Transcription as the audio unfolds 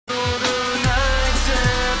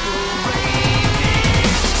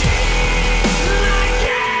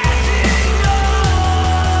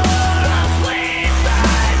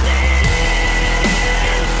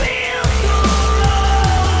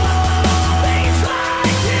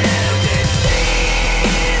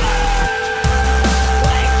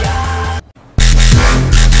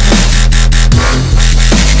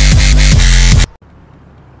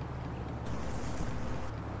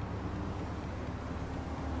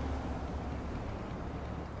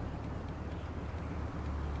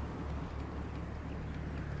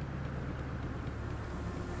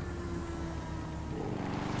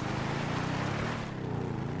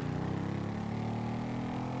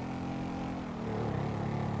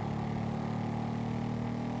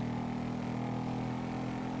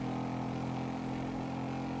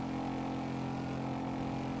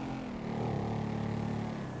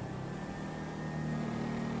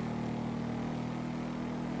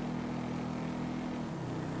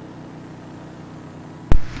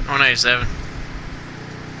187.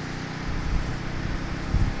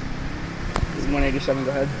 187,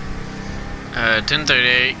 go ahead.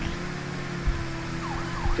 1038.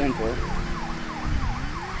 10-4.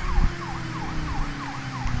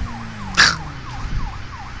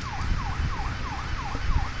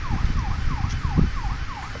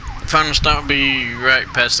 Final stop will be right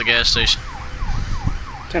past the gas station.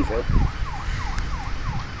 10-4.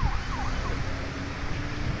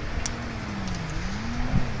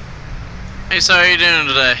 Hey, so how you doing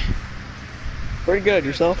today? Pretty good,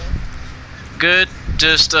 yourself? Good.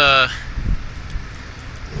 Just I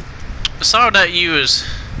saw that you was,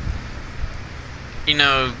 you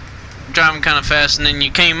know, driving kind of fast, and then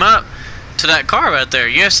you came up to that car right there.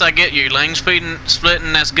 Yes, I get your lane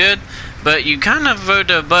splitting, that's good, but you kind of rode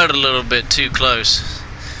the butt a little bit too close.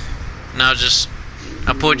 And I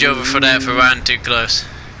pulled you over for that, for riding too close.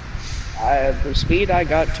 The speed I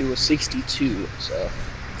got to was 62, so.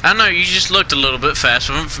 I know you just looked a little bit fast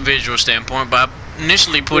from a visual standpoint, but I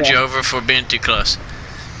initially pulled you over for being too close.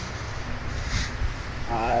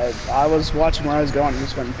 I was watching where I was going and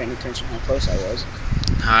just wasn't paying attention how close I was.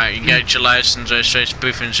 Alright, you got your license, registration,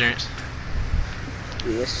 proof of insurance?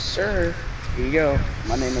 Yes, sir. Here you go.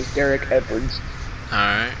 My name is Derek Edwards.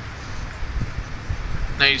 Alright.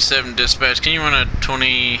 87 dispatch, can you run a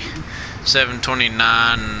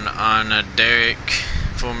 2729 on a Derek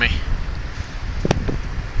for me?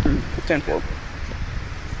 10-4.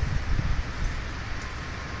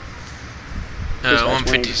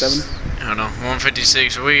 157. Hold on,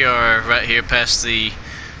 156. We are right here past the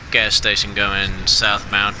gas station going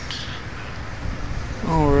southbound.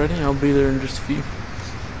 Alrighty, I'll be there in just a few.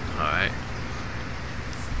 Alright.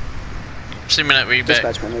 See me that read back.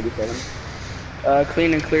 Dispatch 187.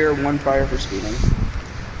 Clean and clear, 1 prior for speeding.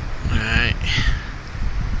 Alright.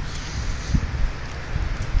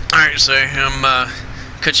 Alright, sir. I'm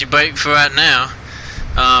cut your brake for right now.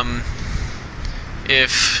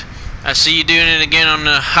 If I see you doing it again on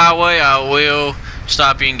the highway, I will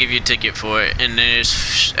stop you and give you a ticket for it. And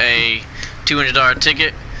there's a $200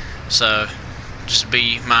 ticket, so just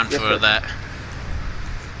be mindful of that.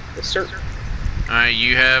 Yes, sir. Alright,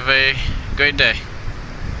 you have a great day.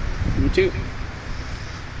 You too.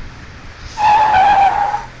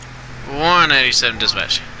 187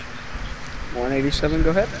 dispatch. 187,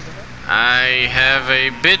 go ahead. I have a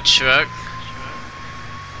bid truck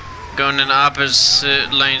going in the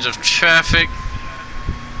opposite lanes of traffic.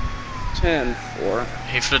 10-4.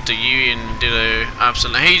 He flipped a U and did a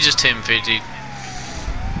opposite lane. He just 1050.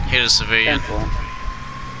 Hit a civilian. 10-4.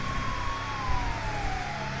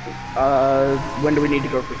 When do we need to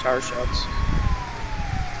go for tire shots?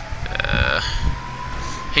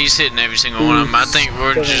 He's hitting every single one of them. I think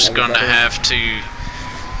we're just gonna have to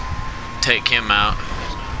take him out.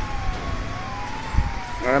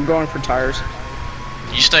 Alright, I'm going for tires.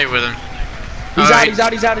 You stay with him. He's out, he's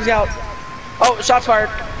out, he's out, he's out. Oh, shots fired.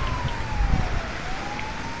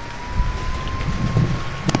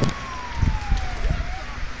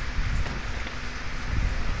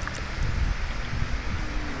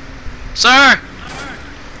 Sir!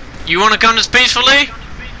 You wanna come this peacefully?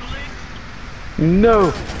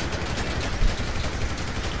 No.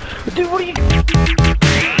 Dude, what are you?